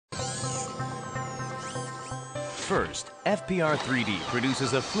First, FPR 3D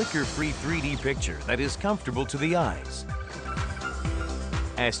produces a flicker-free 3D picture that is comfortable to the eyes.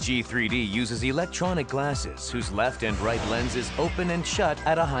 SG 3D uses electronic glasses whose left and right lenses open and shut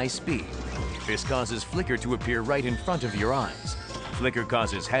at a high speed. This causes flicker to appear right in front of your eyes. Flicker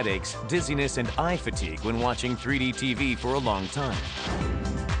causes headaches, dizziness, and eye fatigue when watching 3D TV for a long time.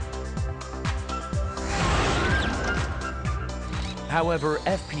 However,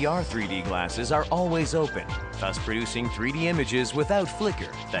 FPR 3D glasses are always open, thus producing 3D images without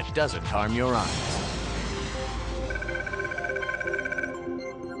flicker that doesn't harm your eyes.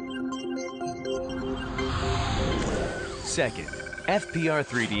 Second, FPR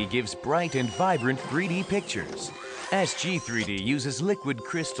 3D gives bright and vibrant 3D pictures. SG 3D uses liquid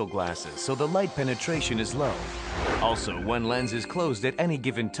crystal glasses, so the light penetration is low. Also, one lens is closed at any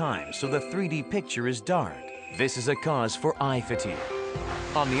given time, so the 3D picture is dark. This is a cause for eye fatigue.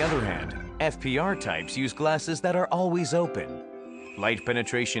 On the other hand, FPR types use glasses that are always open. Light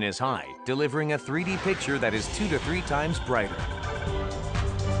penetration is high, delivering a 3D picture that is 2 to 3 times brighter.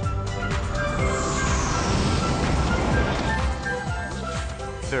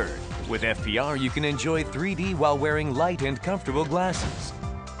 Third, with FPR you can enjoy 3D while wearing light and comfortable glasses.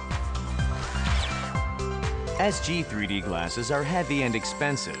 SG 3D glasses are heavy and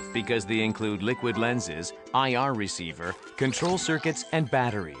expensive because they include liquid lenses, IR receiver, control circuits, and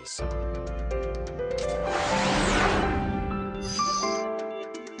batteries.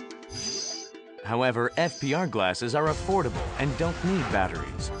 However, FPR glasses are affordable and don't need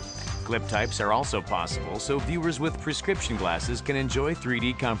batteries. Clip types are also possible, so viewers with prescription glasses can enjoy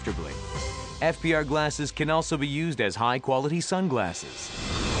 3D comfortably. FPR glasses can also be used as high-quality sunglasses.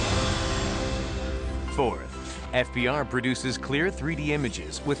 Fourth, FPR produces clear 3D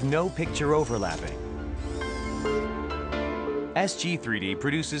images with no picture overlapping. SG 3D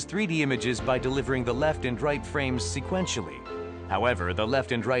produces 3D images by delivering the left and right frames sequentially. However, the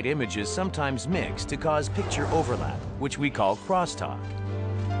left and right images sometimes mix to cause picture overlap, which we call crosstalk.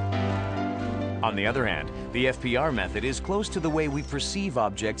 On the other hand, the FPR method is close to the way we perceive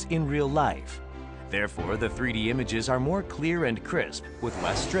objects in real life. Therefore, the 3D images are more clear and crisp with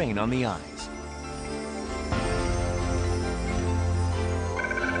less strain on the eyes.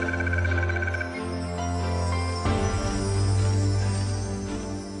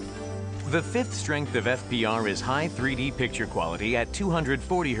 The fifth strength of FPR is high 3D picture quality at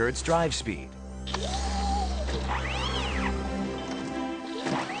 240 Hz drive speed.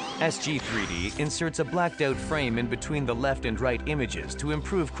 SG 3D inserts a blacked-out frame in between the left and right images to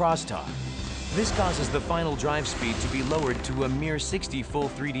improve crosstalk. This causes the final drive speed to be lowered to a mere 60 full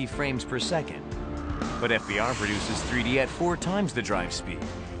 3D frames per second. But FPR produces 3D at 4 times the drive speed,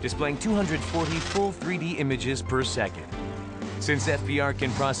 displaying 240 full 3D images per second. Since FPR can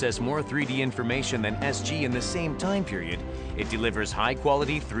process more 3D information than SG in the same time period, it delivers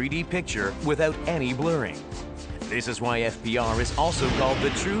high-quality 3D picture without any blurring. This is why FPR is also called the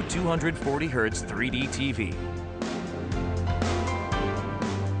true 240 Hz 3D TV.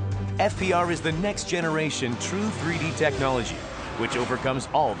 FPR is the next generation true 3D technology, which overcomes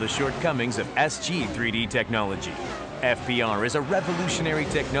all the shortcomings of SG 3D technology. FPR is a revolutionary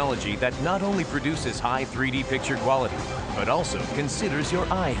technology that not only produces high 3D picture quality, but also considers your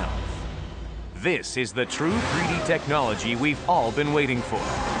eye health. This is the true 3D technology we've all been waiting for.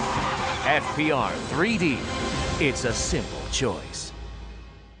 FPR 3D. It's a simple choice.